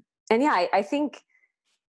 and yeah, I think,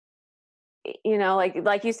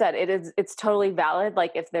 like you said, it's totally valid.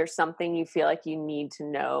 Like if there's something you feel like you need to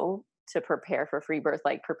know to prepare for free birth,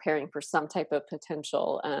 like preparing for some type of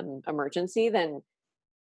potential emergency, then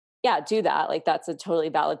yeah, do that. Like that's a totally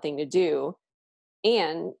valid thing to do.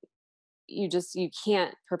 And you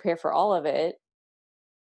can't prepare for all of it.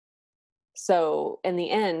 So in the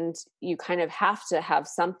end, you kind of have to have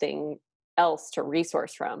something else to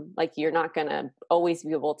resource from. Like you're not going to always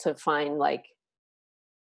be able to find like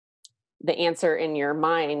the answer in your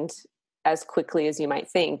mind as quickly as you might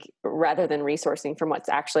think, rather than resourcing from what's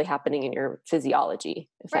actually happening in your physiology.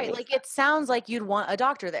 Right. Like it sounds like you'd want a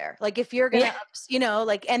doctor there. Like if you're going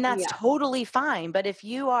to, and that's totally fine. But if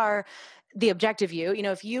you are the objective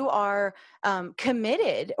if you are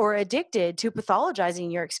committed or addicted to pathologizing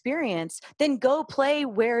your experience, then go play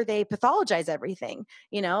where they pathologize everything,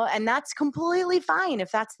 and that's completely fine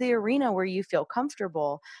if that's the arena where you feel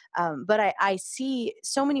comfortable. But I see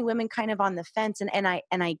so many women kind of on the fence, and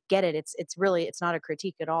I get it. It's not a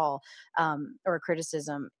critique at all, or a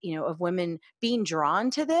criticism, of women being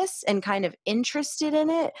drawn to this and kind of interested in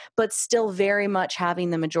it, but still very much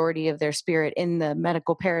having the majority of their spirit in the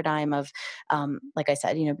medical paradigm of, like I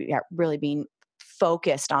said, really being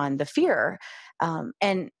focused on the fear.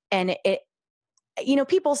 And it,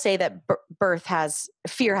 people say that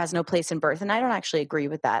fear has no place in birth. And I don't actually agree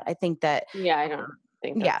with that. I think that, I don't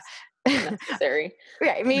think that's necessary.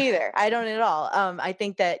 Right. Me either. I don't at all. I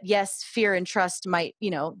think that yes, fear and trust might,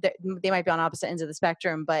 they might be on opposite ends of the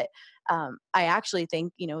spectrum, but I actually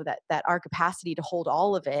think, that our capacity to hold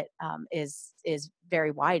all of it is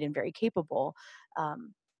very wide and very capable.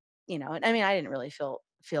 And I mean, I didn't really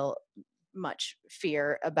feel much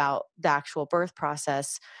fear about the actual birth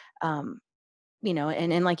process. Um,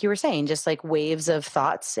 and like you were saying, just like waves of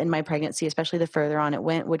thoughts in my pregnancy, especially the further on it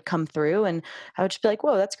went, would come through, and I would just be like,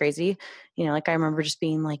 whoa, that's crazy. Like I remember just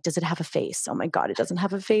being like, does it have a face? Oh my God, it doesn't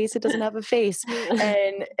have a face. It doesn't have a face.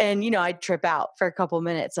 And I'd trip out for a couple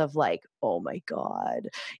minutes of like, oh my God,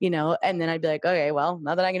 and then I'd be like, okay, well,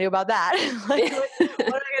 nothing I can do about that. Like, what am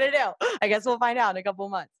I going to do? I guess we'll find out in a couple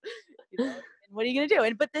of months. And what are you going to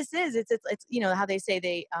do? But this is, it's, how they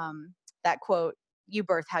say that quote, you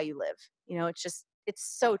birth how you live.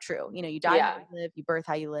 It's so true. You die how you live, you birth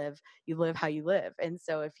how you live how you live. And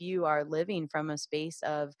so if you are living from a space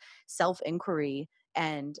of self-inquiry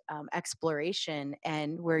and exploration,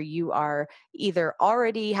 and where you are either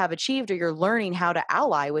already have achieved or you're learning how to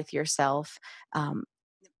ally with yourself,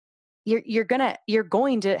 you're at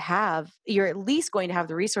least going to have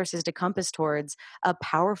the resources to compass towards a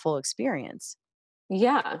powerful experience.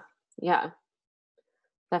 Yeah. Yeah,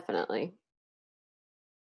 definitely.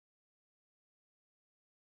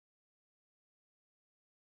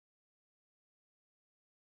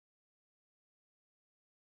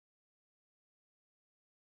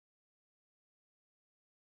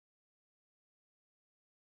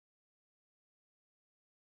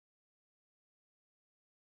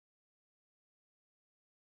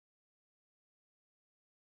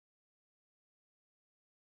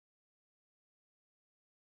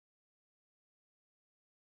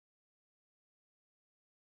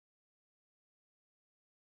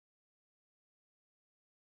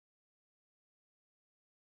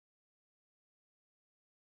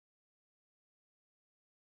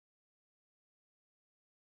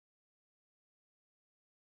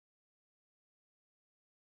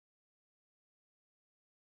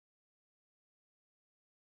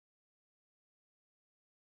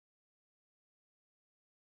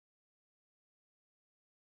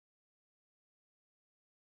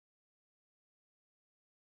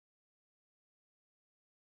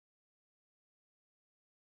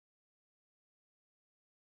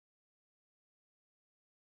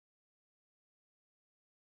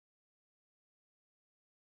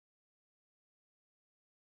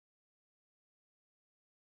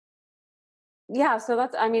 Yeah, so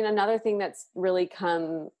that's, I mean, another thing that's really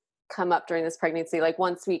come up during this pregnancy. Like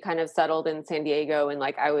once we kind of settled in San Diego, and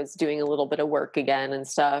like I was doing a little bit of work again and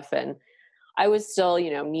stuff, and I was still,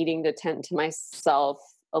 needing to tend to myself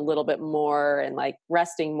a little bit more and like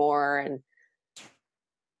resting more. And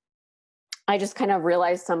I just kind of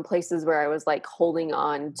realized some places where I was like holding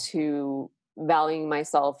on to valuing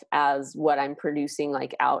myself as what I'm producing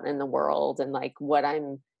like out in the world, and like what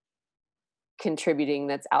I'm contributing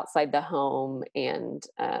that's outside the home. And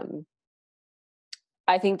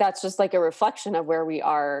I think that's just like a reflection of where we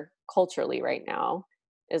are culturally right now,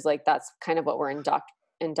 is like that's kind of what we're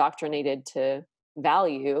indoctrinated to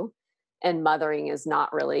value, and mothering is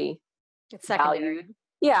not really It's secondary. valued.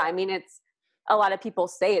 Yeah, I mean, it's, a lot of people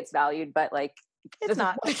say it's valued, but like It's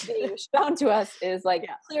not. what's being shown to us is like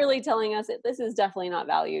clearly telling us that this is definitely not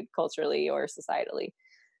valued culturally or societally.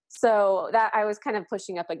 So that I was kind of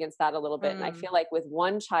pushing up against that a little bit. And I feel like with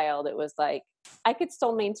one child, it was like, I could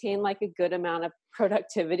still maintain like a good amount of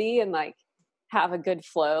productivity and like have a good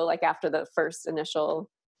flow, like after the first initial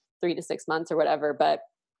 3 to 6 months or whatever. But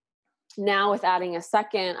now with adding a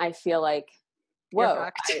second, I feel like, whoa,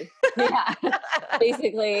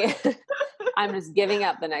 basically I'm just giving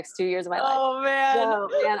up the next 2 years of my life. Oh man. No,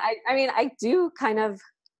 man. I mean, I do kind of,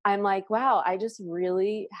 I'm like, wow, I just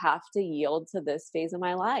really have to yield to this phase of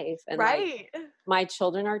my life. And like, my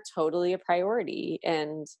children are totally a priority,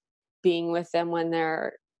 and being with them when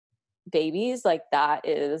they're babies, like that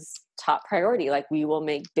is top priority. Like we will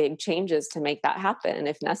make big changes to make that happen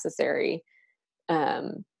if necessary.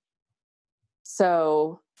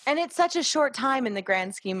 And it's such a short time in the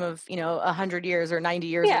grand scheme of, 100 years or 90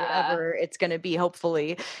 years or whatever it's going to be,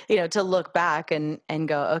 hopefully, to look back and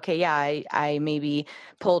go, okay, yeah, I maybe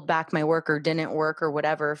pulled back my work or didn't work or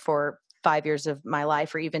whatever for 5 years of my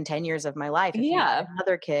life, or even 10 years of my life. If you have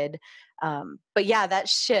another kid. But yeah, that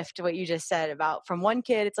shift, what you just said about from one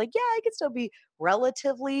kid, it's like, yeah, I could still be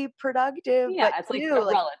relatively productive. Yeah, but it's like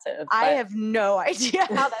relative. I have no idea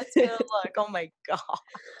how that's going to look. Oh my God.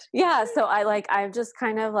 Yeah. So I've just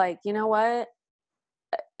kind of like, you know what?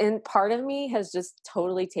 And part of me has just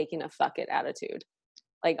totally taken a fuck it attitude.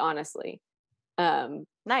 Like, honestly,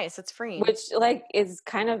 Nice. It's freeing. which like is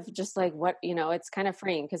kind of just like what, it's kind of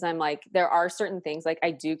freeing because I'm like, there are certain things like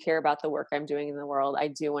I do care about the work I'm doing in the world. I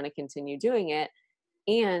do want to continue doing it.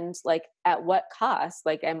 And like at what cost?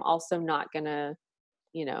 Like I'm also not gonna,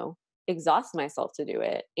 exhaust myself to do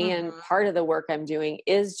it. And part of the work I'm doing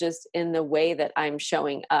is just in the way that I'm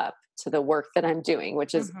showing up to the work that I'm doing,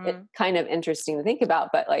 which is kind of interesting to think about.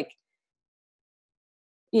 But like,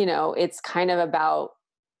 it's kind of about,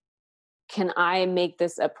 can I make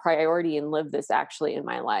this a priority and live this actually in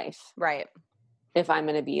my life? Right. If I'm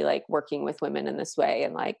going to be like working with women in this way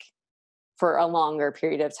and like for a longer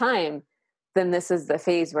period of time, then this is the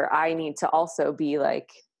phase where I need to also be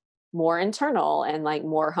like more internal and like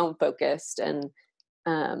more home focused and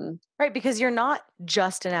right, because you're not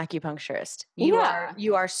just an acupuncturist.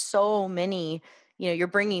 You are so many, you're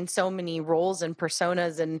bringing so many roles and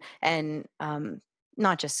personas and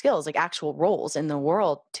not just skills, like actual roles in the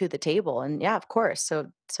world to the table. And yeah, of course.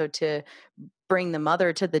 So to bring the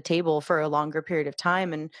mother to the table for a longer period of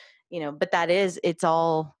time and but it's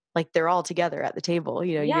all like they're all together at the table.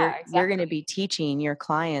 Yeah, you're going to exactly. be teaching your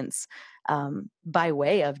clients by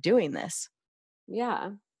way of doing this.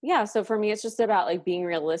 Yeah. Yeah. So for me, it's just about like being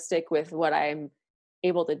realistic with what I'm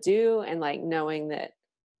able to do and like knowing that.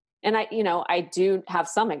 And I do have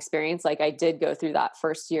some experience. Like I did go through that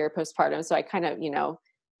first year postpartum. So I kind of,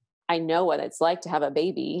 I know what it's like to have a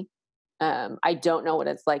baby. I don't know what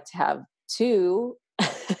it's like to have two.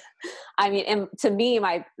 I mean, and to me,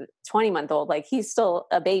 my 20-month-old, like he's still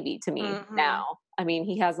a baby to me now. I mean,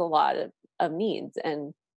 he has a lot of needs.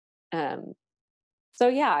 And so,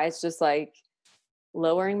 yeah, it's just like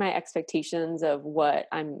lowering my expectations of what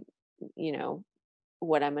I'm,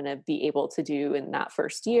 what I'm going to be able to do in that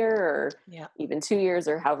first year or even 2 years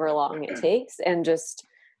or however long it takes. And just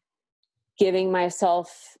giving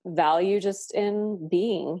myself value just in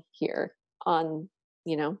being here on,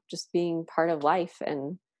 just being part of life.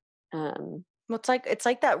 And, well, it's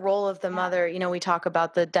like that role of the mother. We talk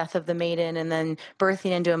about the death of the maiden and then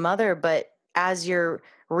birthing into a mother, but as you're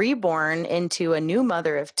reborn into a new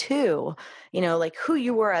mother of two, like who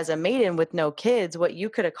you were as a maiden with no kids, what you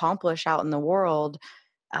could accomplish out in the world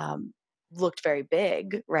looked very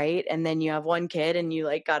big, right? And then you have one kid and you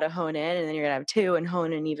like got to hone in, and then you're gonna have two and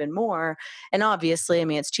hone in even more. And obviously, I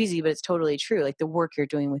mean, it's cheesy, but it's totally true. Like the work you're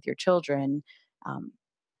doing with your children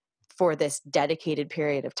for this dedicated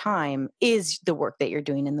period of time is the work that you're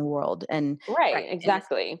doing in the world. And right,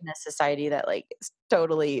 exactly. in a society that like is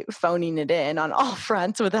totally phoning it in on all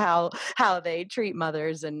fronts with how they treat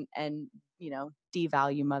mothers and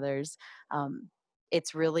devalue mothers.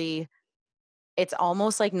 It's really, it's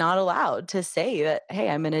almost like not allowed to say that, hey,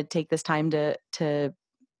 I'm going to take this time to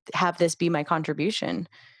have this be my contribution.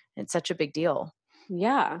 It's such a big deal.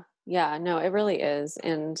 Yeah. Yeah. No, it really is.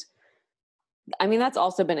 And I mean, that's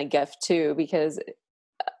also been a gift too, because,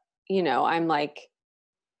 I'm like,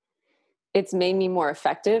 it's made me more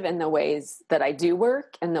effective in the ways that I do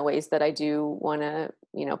work and the ways that I do want to,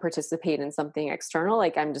 participate in something external.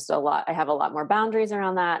 Like I have a lot more boundaries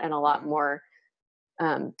around that and a lot more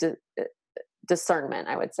discernment,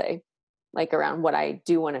 I would say, like around what I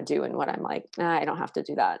do want to do and what I'm like, I don't have to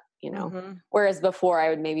do that, Whereas before I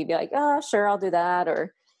would maybe be like, oh, sure, I'll do that.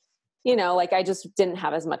 Or, like I just didn't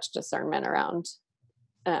have as much discernment around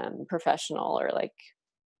professional or like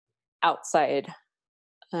outside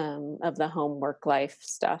of the home work life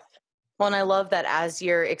stuff. Well, and I love that as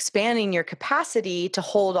you're expanding your capacity to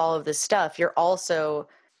hold all of this stuff, you're also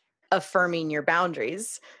affirming your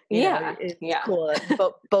boundaries. It's cool.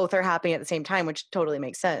 Both are happening at the same time, which totally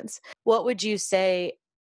makes sense. What would you say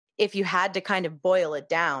if you had to kind of boil it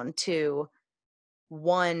down to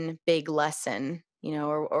one big lesson,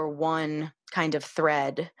 or one kind of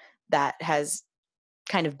thread that has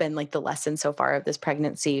kind of been like the lesson so far of this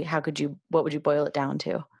pregnancy? What would you boil it down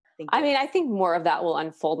to? I mean, I think more of that will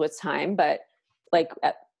unfold with time, but like,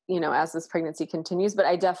 as this pregnancy continues, but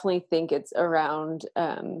I definitely think it's around,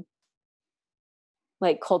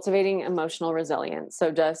 like cultivating emotional resilience.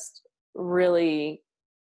 So just really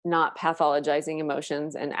not pathologizing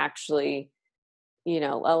emotions and actually,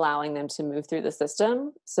 allowing them to move through the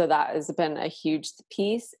system. So that has been a huge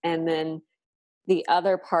piece. And then the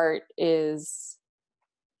other part is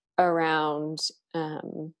around,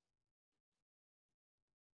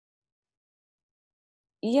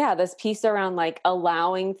 this piece around like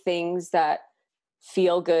allowing things that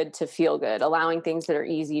feel good to feel good, allowing things that are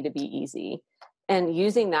easy to be easy, and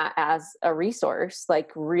using that as a resource,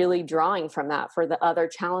 like really drawing from that for the other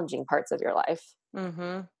challenging parts of your life.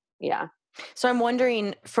 Mm-hmm. Yeah. So I'm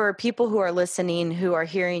wondering, for people who are listening, who are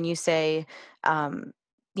hearing you say,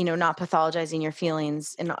 not pathologizing your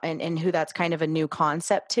feelings and who that's kind of a new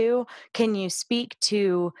concept to. Can you speak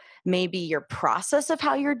to maybe your process of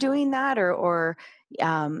how you're doing that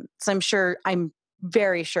so I'm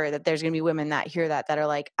very sure that there's going to be women that hear that are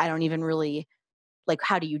like, I don't even really like,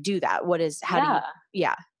 how do you do that? Yeah.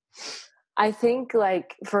 Yeah. I think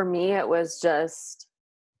like for me, it was just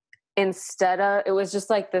it was just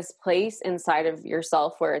like this place inside of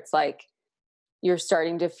yourself where it's like you're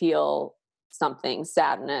starting to feel something,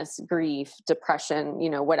 sadness, grief, depression,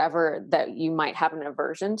 whatever that you might have an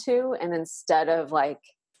aversion to. And instead of like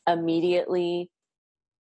immediately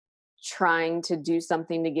trying to do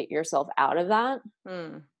something to get yourself out of that,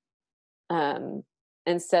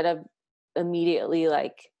 instead of immediately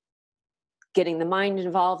like getting the mind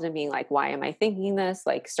involved and being like, why am I thinking this?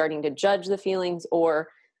 Like starting to judge the feelings or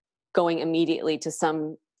going immediately to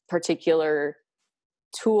some particular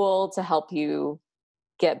tool to help you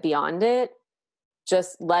get beyond it,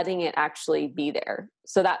 just letting it actually be there.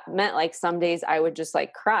 So that meant like some days I would just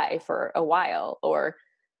like cry for a while, or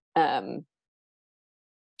I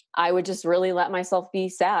would just really let myself be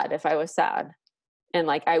sad if I was sad. And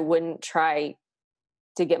like, I wouldn't try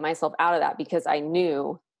to get myself out of that because I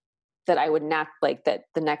knew that I would that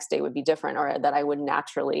the next day would be different, or that I would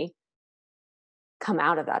naturally come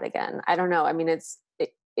out of that again. I don't know. I mean,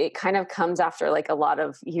 it kind of comes after like a lot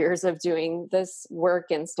of years of doing this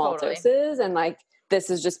work in small doses. And like, this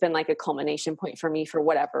has just been like a culmination point for me for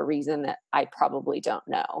whatever reason that I probably don't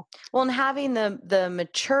know. Well, and having the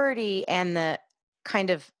maturity and the kind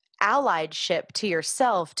of alliedship to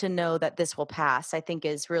yourself to know that this will pass, I think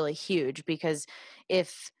is really huge, because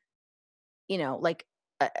if, like,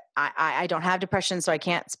 I don't have depression, so I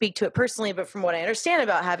can't speak to it personally, but from what I understand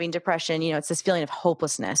about having depression, it's this feeling of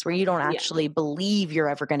hopelessness where you don't actually believe you're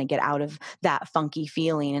ever going to get out of that funky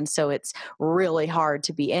feeling. And so it's really hard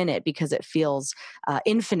to be in it because it feels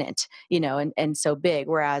infinite, and so big.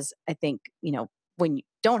 Whereas I think, when you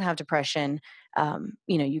don't have depression,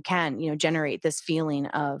 you can, generate this feeling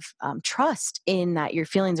of trust in that your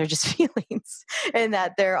feelings are just feelings and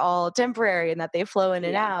that they're all temporary and that they flow in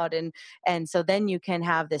and out. And so then you can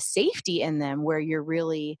have this safety in them where you're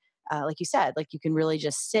really, like you said, like you can really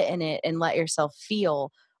just sit in it and let yourself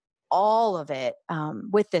feel all of it,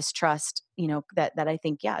 with this trust, that I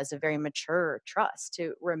think, is a very mature trust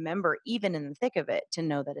to remember, even in the thick of it, to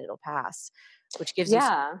know that it'll pass, which gives you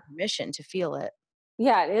some permission to feel it.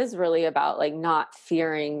 Yeah, it is really about like not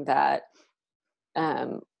fearing that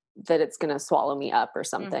that it's going to swallow me up or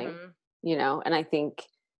something, and I think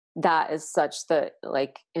that is such the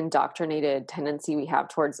like indoctrinated tendency we have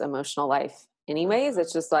towards emotional life anyways.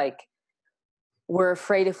 It's just like we're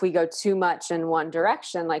afraid if we go too much in one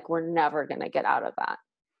direction, like we're never going to get out of that,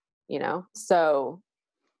 So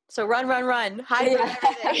run, hide from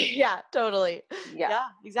everything. Yeah, totally. Yeah,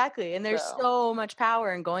 exactly. And there's so much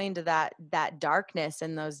power in going to that darkness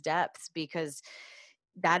and those depths, because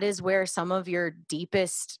that is where some of your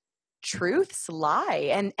deepest truths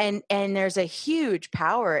lie. And there's a huge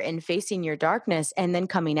power in facing your darkness and then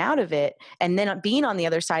coming out of it and then being on the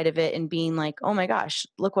other side of it and being like, oh my gosh,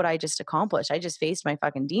 look what I just accomplished. I just faced my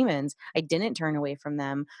fucking demons. I didn't turn away from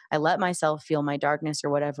them. I let myself feel my darkness or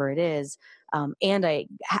whatever it is. And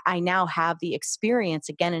I now have the experience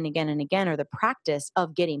again and again and again, or the practice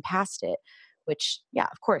of getting past it, which,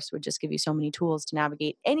 of course, would just give you so many tools to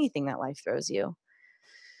navigate anything that life throws you.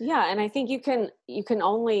 Yeah. And I think you can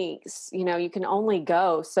only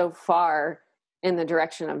go so far in the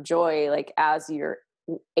direction of joy, like as you're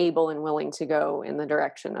able and willing to go in the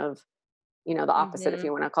direction of, the opposite, if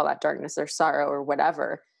you want to call that darkness or sorrow or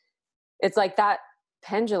whatever. It's like that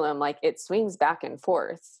pendulum, like it swings back and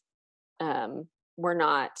forth. We're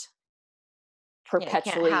not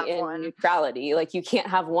perpetually in neutrality. Like you can't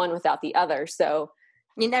have one without the other. So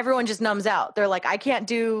and everyone just numbs out. They're like, I can't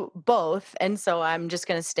do both. And so I'm just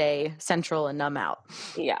going to stay central and numb out.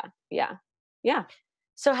 Yeah.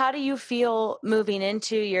 So how do you feel moving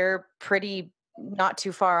into your pretty not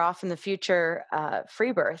too far off in the future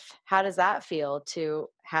free birth? How does that feel to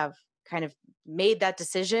have kind of made that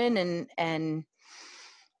decision, and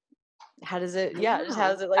how does it, just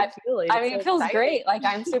how does it like feel? I mean, it feels great. Like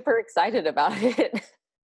I'm super excited about it.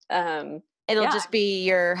 It'll just be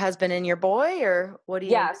your husband and your boy, or what do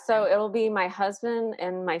you? Yeah. So it'll be my husband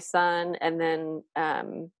and my son. And then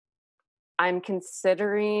I'm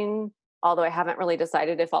considering, although I haven't really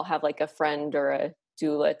decided, if I'll have like a friend or a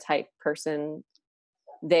doula type person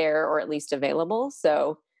there, or at least available.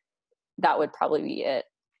 So that would probably be it.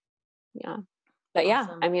 Yeah. But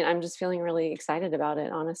awesome. I mean, I'm just feeling really excited about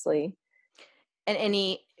it, honestly. And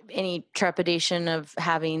any trepidation of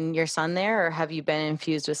having your son there, or have you been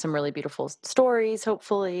infused with some really beautiful stories,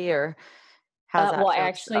 hopefully, or how's that? Well, I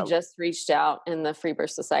actually just reached out in the Free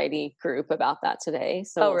Birth Society group about that today.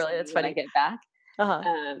 So oh, really? That's funny. When I get back.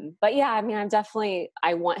 But yeah, I mean,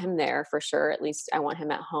 I want him there for sure. At least I want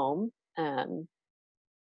him at home.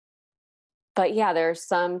 But yeah, there's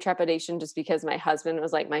some trepidation just because my husband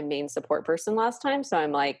was like my main support person last time. So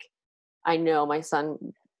I'm like, I know my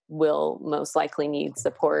son will most likely need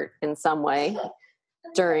support in some way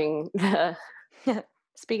during the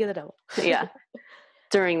speak of the devil. Yeah.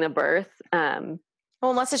 During the birth. Well,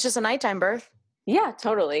 unless it's just a nighttime birth. Yeah,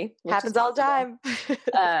 totally. Happens all the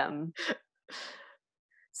time.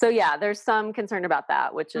 So yeah, there's some concern about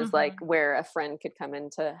that, which is like where a friend could come in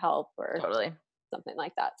to help or something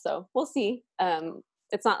like that. So we'll see.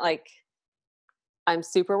 It's not like I'm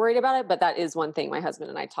super worried about it, but that is one thing my husband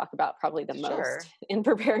and I talk about probably the most in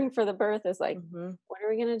preparing for the birth is like, what are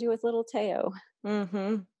we going to do with little Teo?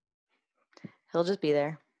 He'll just be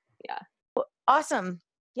there. Yeah. Well, awesome.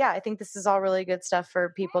 Yeah. I think this is all really good stuff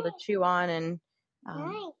for people to chew on. And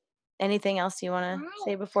anything else you want to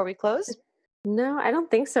say before we close? No, I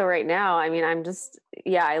don't think so right now. I mean,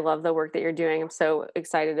 I love the work that you're doing. I'm so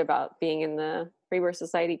excited about being in the Free Birth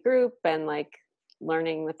Society group and like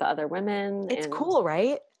learning with the other women. It's cool,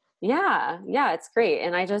 right? Yeah. Yeah. It's great.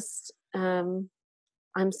 And I just, I'm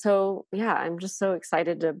just so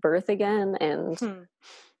excited to birth again. And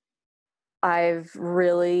I've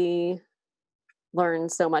really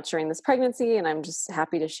learned so much during this pregnancy and I'm just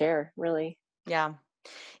happy to share, really. Yeah.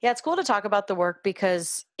 Yeah. It's cool to talk about the work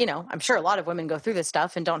because, I'm sure a lot of women go through this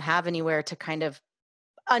stuff and don't have anywhere to kind of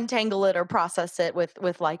untangle it or process it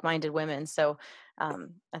with like-minded women. So I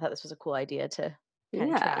thought this was a cool idea to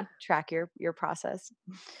kind of track your process.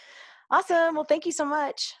 Awesome. Well, thank you so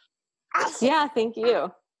much. Yeah. Thank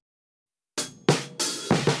you.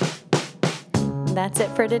 That's it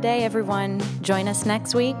for today, everyone. Join us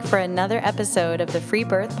next week for another episode of the Free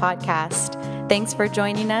Birth Podcast. Thanks for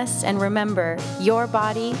joining us. And remember, your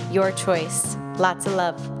body, your choice. Lots of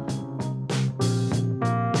love.